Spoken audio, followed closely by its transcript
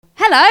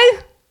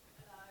Hello.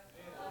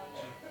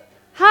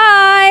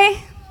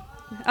 Hi.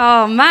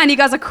 Oh man, you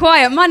guys are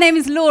quiet. My name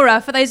is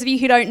Laura. For those of you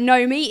who don't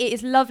know me, it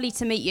is lovely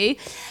to meet you.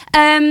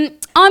 I'm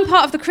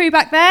part of the crew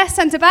back there,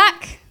 centre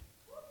back.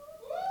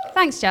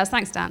 Thanks, Jazz.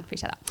 Thanks, Dan.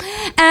 Appreciate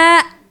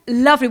that.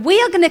 Lovely.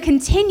 We are going to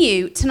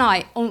continue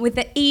tonight with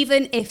the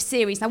Even If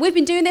series. Now, we've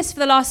been doing this for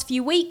the last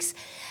few weeks,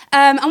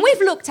 and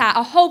we've looked at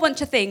a whole bunch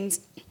of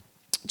things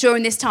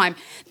during this time.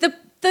 The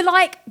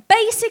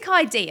basic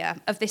idea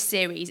of this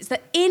series is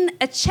that in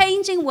a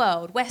changing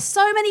world where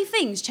so many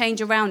things change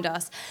around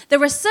us,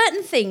 there are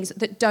certain things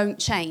that don't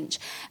change.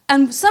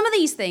 And some of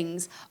these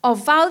things are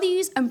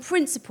values and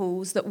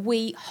principles that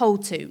we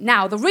hold to.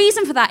 Now, the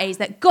reason for that is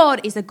that God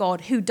is a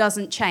God who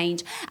doesn't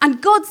change.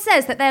 And God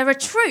says that there are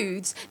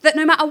truths that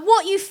no matter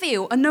what you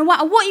feel and no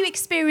matter what you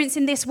experience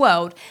in this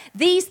world,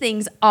 these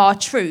things are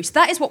true. So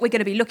that is what we're going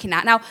to be looking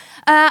at. Now,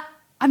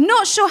 I'm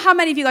not sure how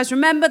many of you guys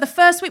remember, the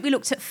first week we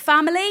looked at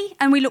family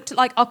and we looked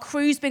at our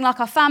crews being like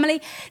our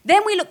family.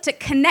 Then we looked at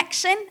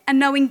connection and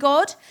knowing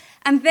God.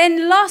 And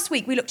then last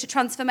week we looked at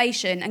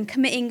transformation and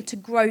committing to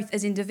growth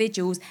as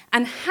individuals.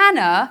 And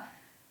Hannah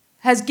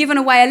has given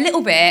away a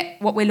little bit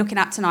what we're looking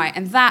at tonight.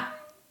 And that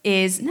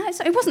is,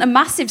 it wasn't a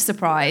massive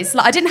surprise.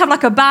 I didn't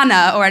have a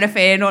banner or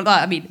anything.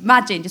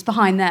 Imagine just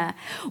behind there,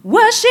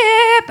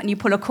 worship, and you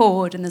pull a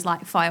cord and there's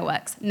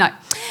fireworks. No.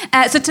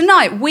 So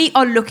tonight we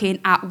are looking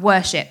at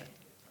worship.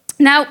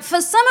 Now, for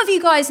some of you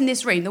guys in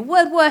this room, the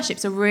word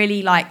worship's a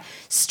really,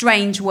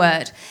 strange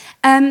word.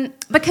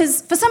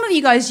 Because for some of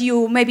you guys,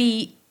 you'll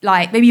maybe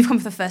you've come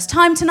for the first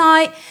time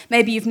tonight,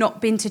 maybe you've not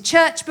been to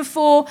church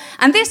before,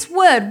 and this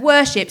word,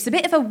 worship's a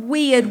bit of a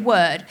weird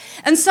word.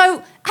 And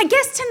so, I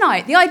guess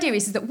tonight, the idea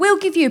is that we'll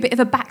give you a bit of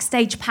a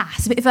backstage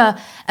pass, a bit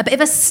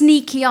of a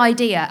sneaky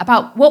idea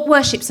about what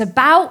worship's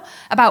about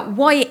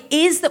why it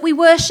is that we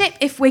worship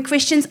if we're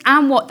Christians,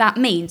 and what that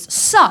means.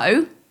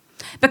 So,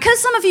 because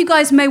some of you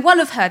guys may well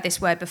have heard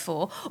this word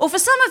before, or for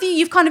some of you,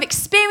 you've kind of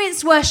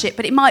experienced worship,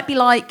 but it might be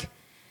like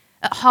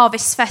at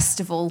Harvest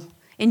Festival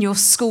in your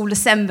school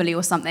assembly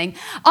or something,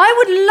 I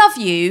would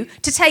love you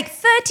to take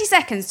 30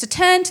 seconds to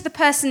turn to the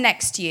person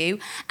next to you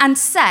and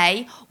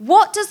say,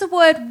 what does the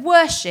word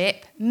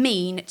worship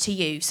mean to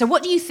you? So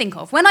what do you think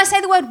of? When I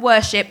say the word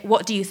worship,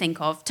 what do you think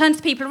of? Turn to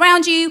the people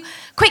around you,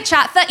 quick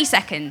chat, 30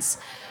 seconds.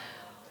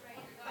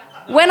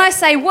 When I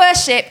say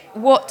worship,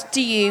 what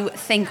do you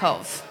think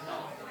of?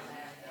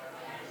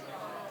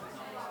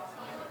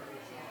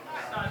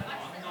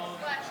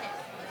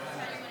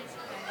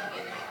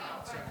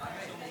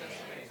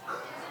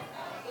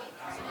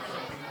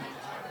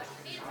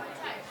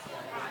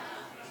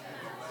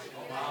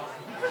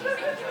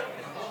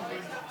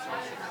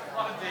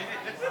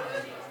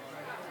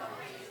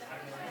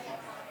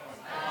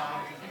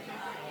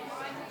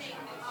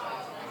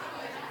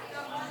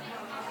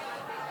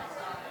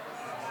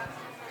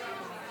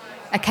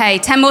 Okay,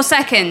 10 more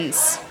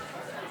seconds.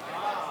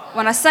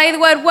 When I say the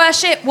word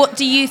worship, what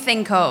do you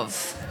think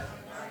of?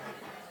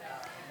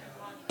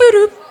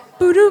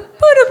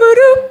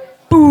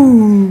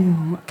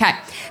 Okay,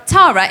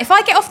 Tara, if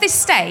I get off this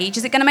stage,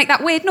 is it going to make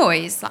that weird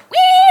noise?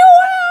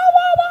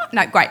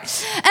 No, great.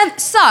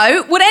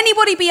 So, would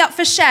anybody be up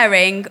for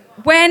sharing?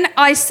 When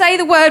I say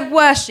the word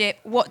worship,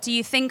 what do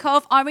you think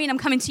of? Irene, I'm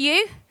coming to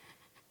you.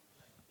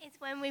 It's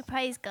when we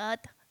praise God.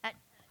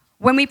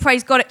 When we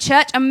praise God at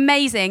church,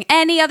 amazing.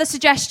 Any other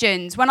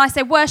suggestions? When I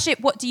say worship,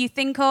 what do you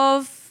think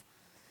of?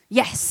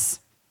 Yes.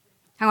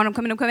 Hang on, I'm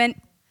coming.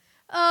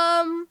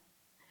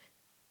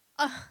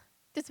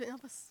 Just a bit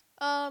nervous.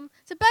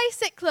 So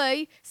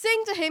basically,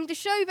 sing to him to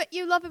show that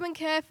you love him and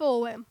care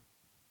for him.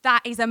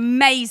 That is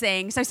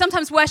amazing. So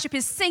sometimes worship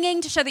is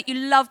singing to show that you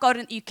love God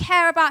and that you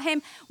care about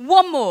him.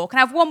 One more. Can I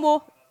have one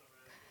more?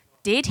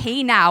 Did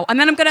he now? And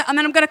then I'm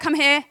gonna come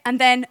here and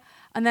then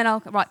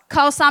right.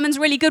 Carl Salmon's a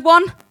really good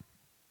one.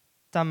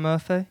 Dan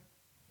Murphy.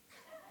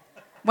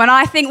 When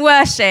I think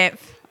worship,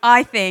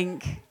 I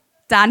think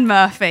Dan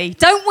Murphy.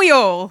 Don't we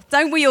all?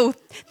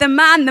 The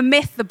man, the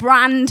myth, the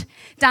brand,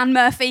 Dan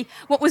Murphy.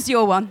 What was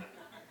your one?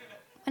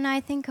 When I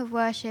think of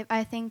worship,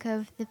 I think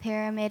of the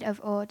pyramid of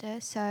order.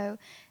 So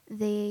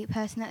the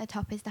person at the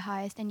top is the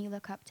highest and you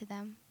look up to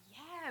them.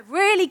 Yeah,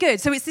 really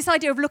good. So it's this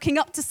idea of looking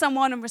up to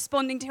someone and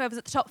responding to whoever's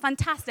at the top.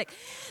 Fantastic.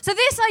 So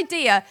this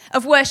idea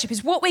of worship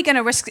is what we're going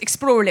to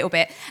explore a little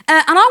bit.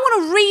 And I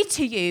want to read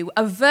to you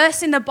a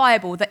verse in the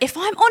Bible that, if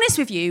I'm honest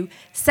with you,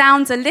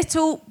 sounds a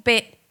little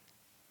bit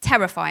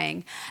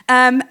terrifying.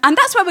 And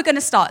that's where we're going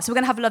to start. So we're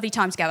going to have a lovely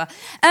time together.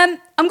 I'm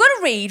going to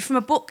read from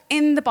a book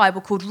in the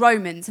Bible called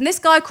Romans. And this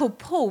guy called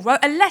Paul wrote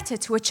a letter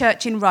to a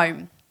church in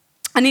Rome.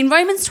 And in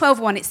Romans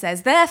 12:1 it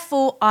says,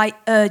 "Therefore I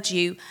urge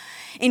you,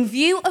 in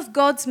view of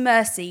God's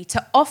mercy,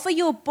 to offer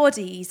your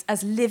bodies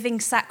as living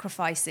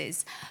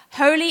sacrifices,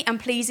 holy and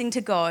pleasing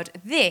to God.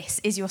 This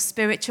is your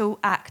spiritual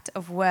act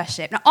of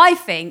worship." Now, I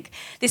think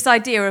this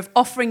idea of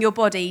offering your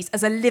bodies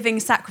as a living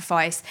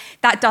sacrifice,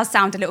 that does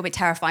sound a little bit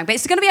terrifying, but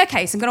it's going to be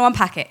okay, so I'm going to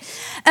unpack it.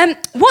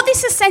 What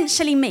this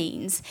essentially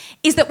means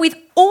is that with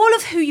all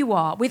of who you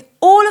are, with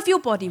all of your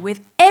body,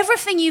 with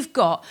everything you've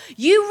got,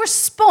 you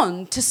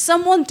respond to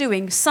someone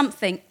doing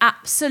something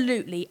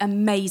absolutely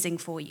amazing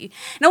for you.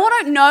 Now, I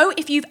don't know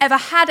if you've ever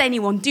had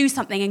anyone do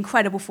something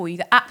incredible for you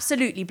that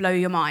absolutely blow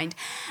your mind,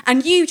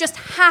 and you just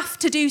have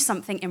to do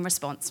something in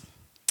response.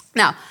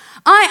 Now,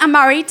 I am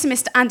married to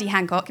Mr. Andy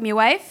Hancock. Give me a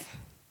wave.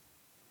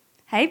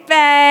 Hey,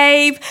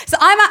 babe. So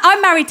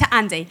I'm married to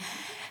Andy.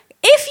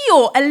 If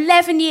you're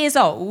 11 years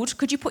old,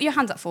 could you put your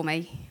hands up for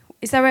me?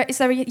 Is there a,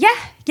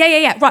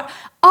 yeah. Right.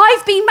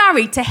 I've been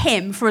married to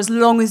him for as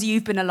long as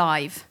you've been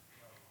alive.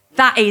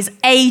 That is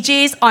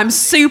ages. I'm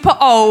super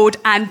old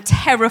and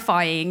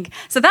terrifying.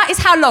 So that is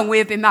how long we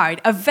have been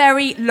married, a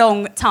very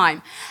long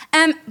time.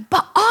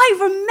 But I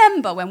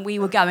remember when we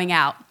were going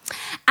out.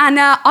 And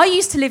I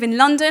used to live in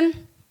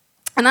London.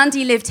 And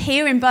Andy lived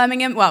here in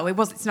Birmingham. Well,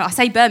 it's not. I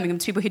say Birmingham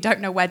to people who don't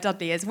know where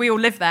Dudley is. We all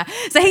live there.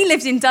 So he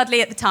lived in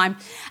Dudley at the time.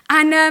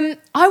 And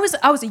I was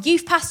a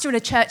youth pastor in a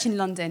church in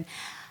London.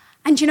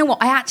 And you know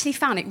what? I actually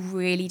found it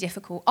really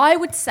difficult. I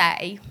would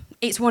say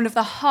it's one of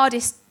the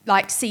hardest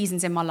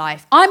seasons in my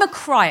life. I'm a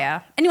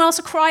crier. Anyone else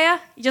a crier?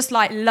 You just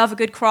love a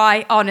good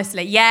cry?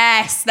 Honestly,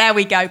 yes, there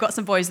we go. Got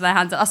some boys with their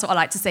hands up. That's what I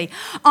like to see.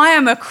 I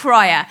am a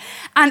crier.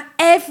 And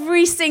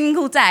every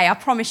single day, I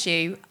promise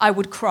you, I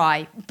would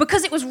cry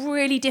because it was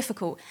really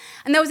difficult.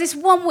 And there was this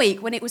one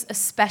week when it was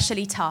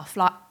especially tough.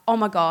 Oh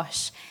my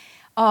gosh.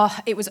 Oh,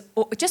 it was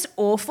just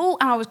awful.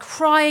 And I was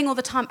crying all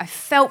the time. I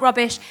felt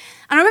rubbish.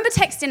 And I remember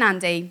texting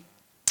Andy.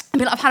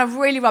 I've had a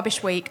really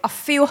rubbish week. I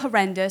feel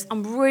horrendous.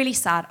 I'm really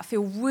sad. I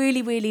feel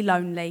really, really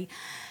lonely.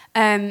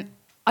 I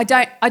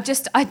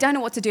don't know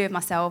what to do with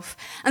myself.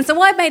 And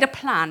so I made a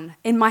plan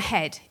in my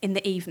head in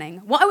the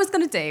evening. What I was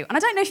going to do, and I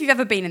don't know if you've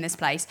ever been in this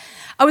place,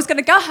 I was going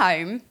to go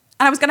home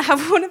and I was going to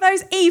have one of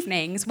those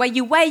evenings where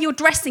you wear your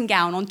dressing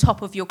gown on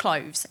top of your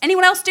clothes.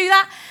 Anyone else do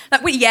that?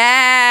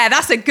 Yeah,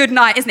 that's a good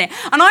night, isn't it?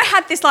 And I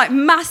had this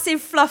massive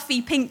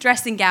fluffy pink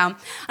dressing gown.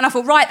 And I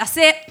thought, right, that's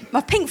it.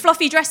 My pink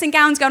fluffy dressing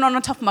gown's going on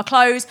top of my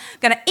clothes.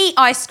 I'm going to eat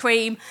ice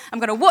cream. I'm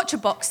going to watch a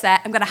box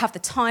set. I'm going to have the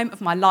time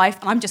of my life.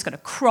 And I'm just going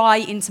to cry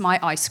into my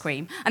ice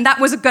cream. And that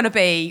was going to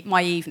be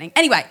my evening.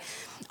 Anyway,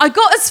 I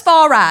got as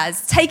far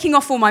as taking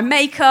off all my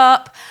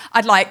makeup.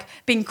 I'd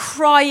been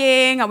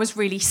crying. I was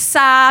really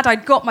sad.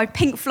 I'd got my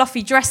pink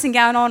fluffy dressing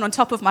gown on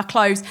top of my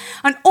clothes.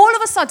 And all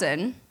of a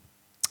sudden,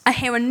 I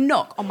hear a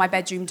knock on my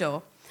bedroom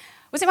door.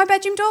 Was it my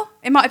bedroom door?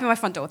 It might have been my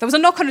front door. There was a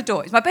knock on the door.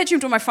 It was my bedroom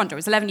door, my front door. It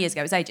was 11 years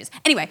ago. It was ages.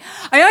 Anyway,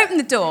 I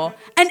opened the door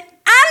and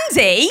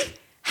Andy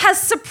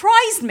has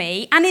surprised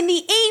me and in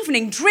the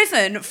evening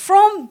driven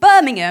from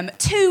Birmingham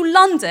to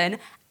London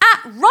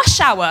at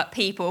rush hour,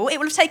 people. It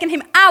would have taken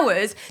him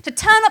hours to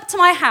turn up to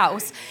my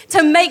house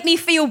to make me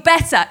feel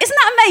better. Isn't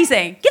that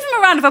amazing? Give him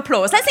a round of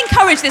applause. Let's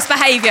encourage this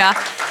behaviour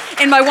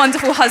in my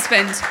wonderful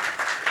husband.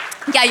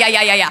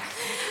 Yeah.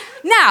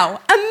 Now,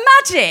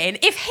 imagine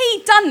if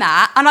he'd done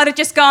that and I'd have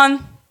just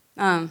gone,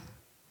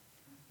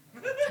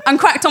 and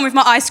cracked on with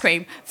my ice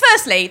cream.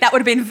 Firstly, that would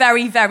have been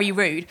very, very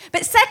rude.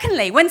 But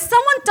secondly, when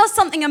someone does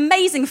something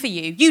amazing for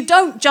you, you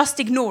don't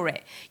just ignore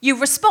it. You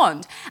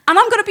respond. And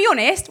I'm going to be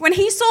honest, when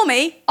he saw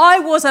me, I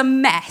was a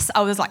mess.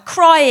 I was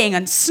crying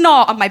and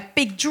snot on my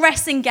big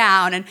dressing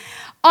gown and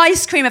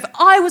ice cream.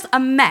 I was a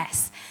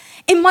mess.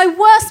 In my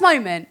worst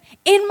moment,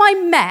 in my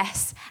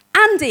mess,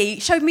 Andy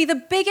showed me the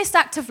biggest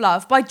act of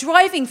love by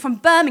driving from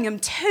Birmingham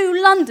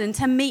to London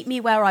to meet me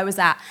where I was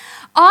at.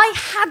 I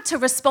had to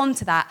respond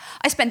to that.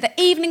 I spent the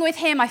evening with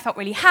him. I felt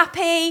really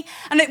happy.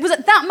 And it was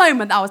at that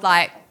moment that I was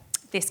like,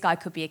 this guy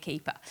could be a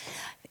keeper.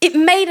 It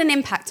made an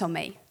impact on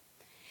me.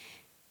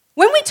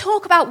 When we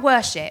talk about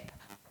worship,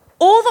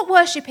 all that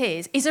worship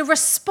is a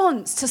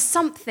response to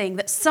something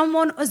that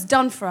someone has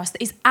done for us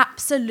that is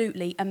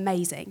absolutely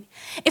amazing.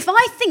 If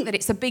I think that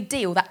it's a big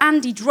deal that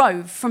Andy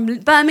drove from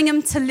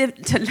Birmingham to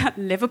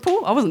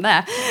Liverpool, I wasn't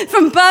there,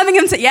 from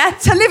Birmingham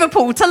to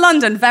Liverpool to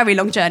London, very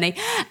long journey,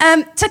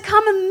 to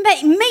come and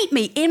meet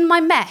me in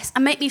my mess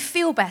and make me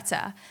feel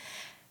better,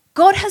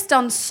 God has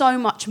done so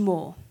much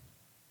more.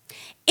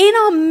 In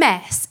our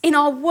mess, in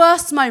our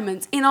worst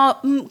moments, in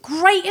our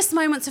greatest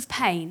moments of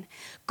pain,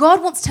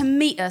 God wants to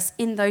meet us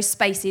in those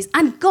spaces.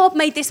 And God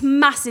made this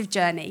massive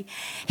journey.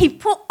 He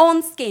put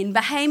on skin,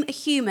 became a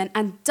human,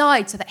 and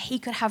died so that he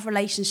could have a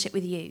relationship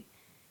with you.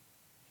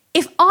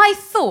 If I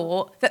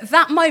thought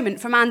that moment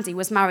from Andy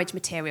was marriage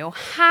material,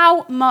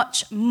 how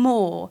much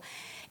more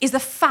is the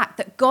fact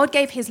that God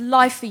gave his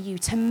life for you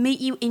to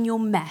meet you in your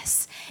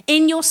mess,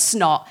 in your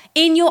snot,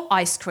 in your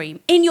ice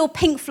cream, in your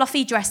pink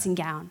fluffy dressing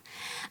gown.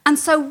 And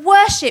so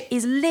worship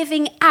is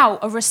living out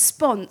a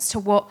response to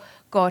what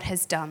God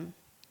has done.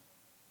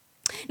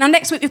 Now,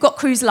 next week, we've got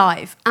Cruise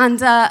Live.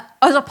 And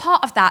as a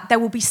part of that, there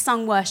will be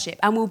sung worship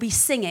and we'll be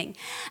singing.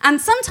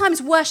 And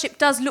sometimes worship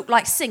does look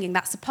like singing.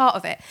 That's a part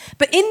of it.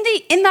 But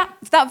in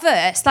that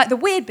verse, the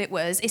weird bit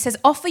was, it says,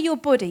 offer your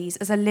bodies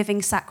as a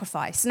living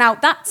sacrifice. Now,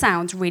 that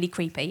sounds really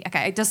creepy.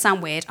 Okay, it does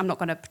sound weird. I'm not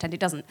going to pretend it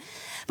doesn't.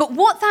 But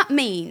what that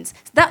means,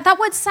 that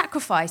word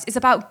sacrifice is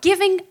about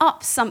giving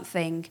up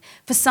something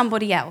for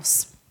somebody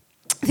else.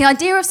 The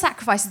idea of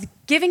sacrifice is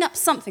giving up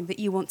something that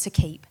you want to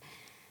keep.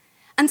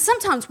 And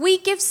sometimes we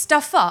give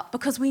stuff up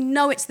because we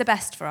know it's the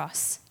best for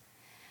us.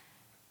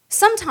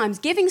 Sometimes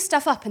giving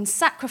stuff up and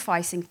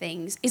sacrificing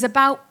things is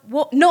about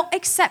not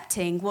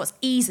accepting what's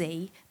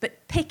easy,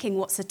 but picking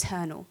what's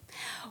eternal.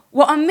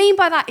 What I mean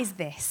by that is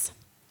this.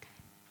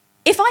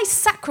 If I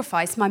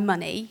sacrifice my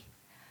money,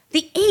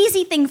 the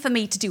easy thing for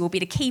me to do will be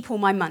to keep all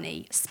my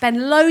money,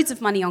 spend loads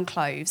of money on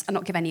clothes and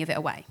not give any of it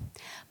away.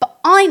 But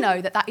I know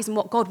that that isn't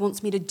what God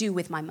wants me to do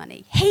with my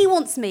money. He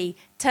wants me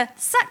to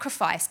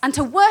sacrifice and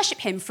to worship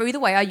him through the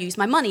way I use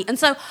my money. And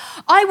so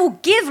I will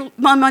give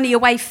my money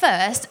away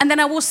first, and then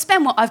I will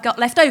spend what I've got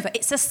left over.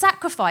 It's a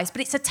sacrifice,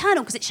 but it's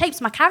eternal because it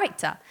shapes my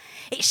character.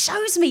 It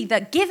shows me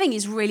that giving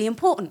is really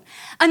important.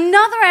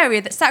 Another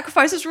area that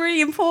sacrifice was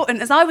really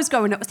important as I was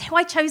growing up was who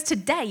I chose to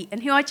date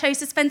and who I chose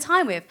to spend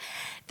time with.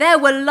 There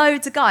were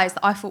loads of guys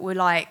that I thought were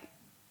like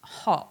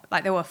hot.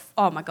 Like they were,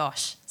 oh my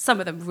gosh, some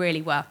of them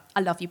really were. I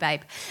love you,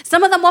 babe.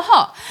 Some of them were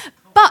hot.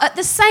 But at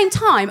the same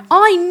time,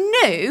 I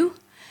knew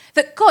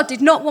that God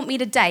did not want me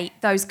to date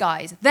those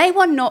guys. They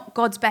were not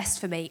God's best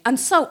for me. And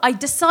so I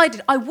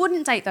decided I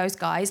wouldn't date those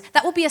guys.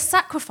 That would be a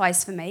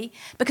sacrifice for me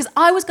because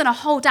I was going to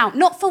hold out,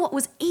 not for what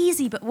was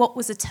easy, but what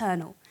was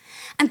eternal.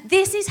 And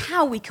this is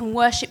how we can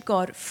worship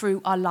God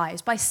through our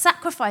lives, by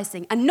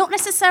sacrificing and not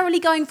necessarily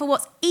going for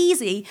what's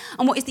easy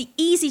and what is the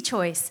easy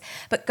choice,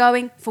 but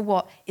going for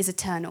what is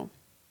eternal.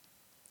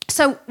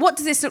 So what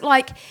does this look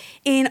like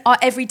in our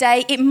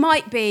everyday? It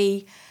might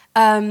be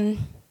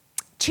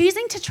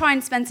choosing to try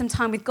and spend some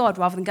time with God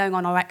rather than going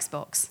on our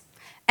Xbox.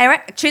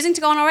 Choosing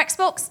to go on our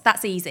Xbox,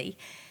 that's easy.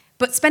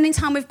 But spending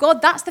time with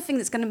God, that's the thing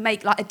that's going to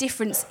make like a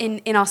difference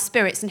in our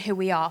spirits and who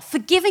we are.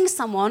 Forgiving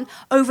someone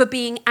over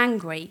being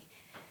angry.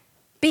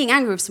 Being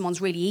angry with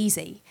someone's really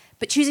easy,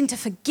 but choosing to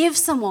forgive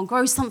someone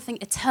grows something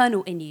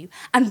eternal in you.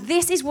 And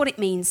this is what it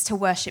means to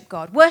worship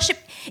God. Worship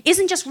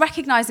isn't just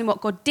recognizing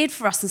what God did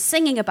for us and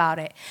singing about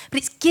it, but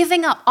it's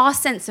giving up our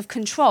sense of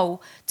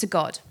control to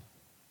God.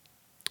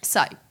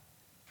 So,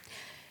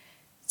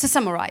 to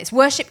summarize,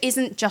 worship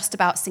isn't just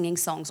about singing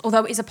songs,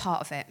 although it is a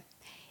part of it.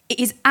 It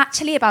is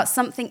actually about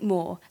something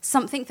more,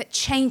 something that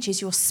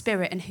changes your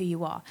spirit and who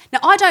you are. Now,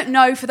 I don't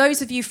know, for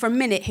those of you for a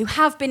minute who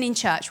have been in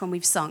church when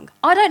we've sung,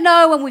 I don't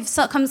know when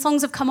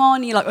songs have come on,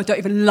 and you're like, I don't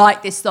even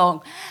like this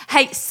song,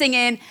 hate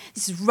singing,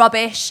 this is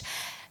rubbish.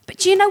 But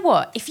do you know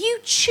what? If you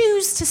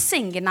choose to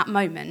sing in that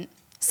moment,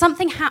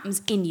 something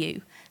happens in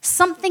you.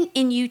 Something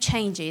in you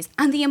changes.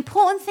 And the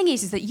important thing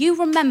is that you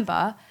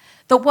remember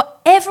that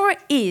whatever it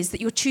is that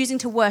you're choosing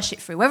to worship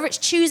through, whether it's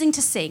choosing to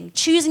sing,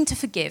 choosing to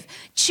forgive,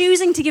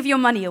 choosing to give your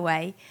money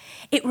away,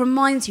 it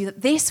reminds you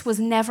that this was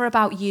never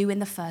about you in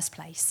the first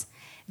place.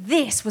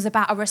 This was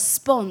about a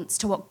response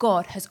to what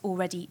God has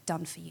already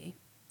done for you.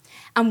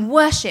 And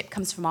worship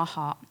comes from our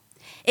heart.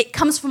 It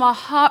comes from our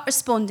heart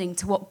responding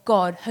to what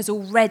God has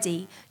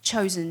already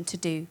chosen to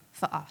do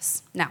for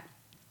us. Now,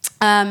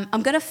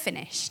 I'm going to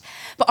finish,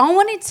 but I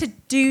wanted to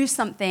do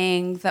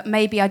something that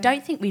maybe I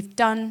don't think we've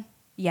done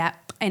yet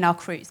in our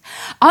cruise.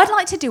 I'd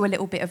like to do a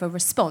little bit of a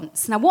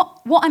response. Now,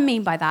 what I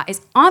mean by that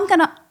is I'm going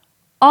to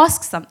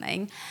ask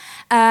something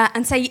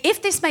and say,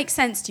 if this makes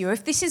sense to you,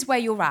 if this is where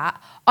you're at,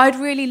 I'd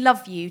really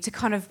love you to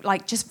kind of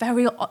like just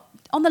very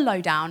on the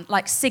lowdown,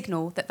 like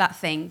signal that that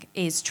thing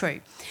is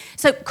true.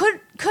 So could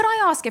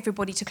I ask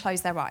everybody to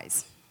close their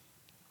eyes?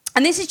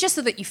 And this is just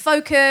so that you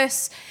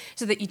focus,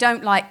 so that you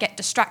don't like get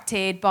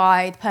distracted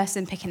by the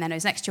person picking their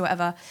nose next to you or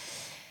whatever.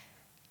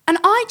 And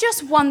I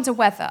just wonder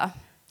whether,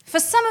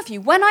 for some of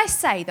you, when I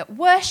say that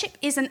worship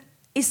is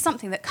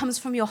something that comes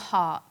from your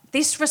heart,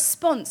 this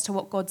response to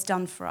what God's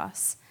done for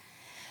us,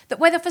 that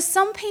whether for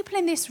some people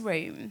in this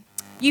room,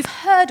 you've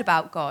heard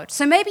about God.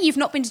 So maybe you've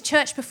not been to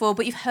church before,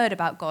 but you've heard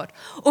about God.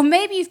 Or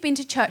maybe you've been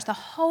to church the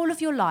whole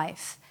of your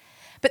life.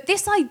 But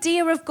this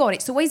idea of God,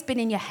 it's always been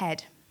in your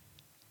head.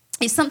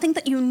 It's something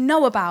that you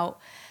know about,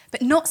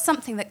 but not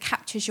something that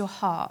captures your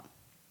heart.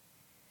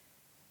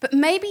 But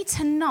maybe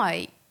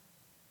tonight,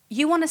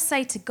 you want to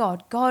say to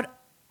God, God,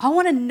 I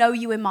want to know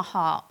you in my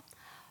heart.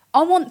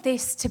 I want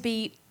this to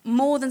be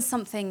more than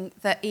something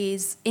that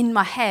is in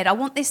my head. I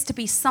want this to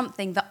be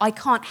something that I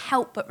can't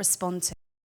help but respond to.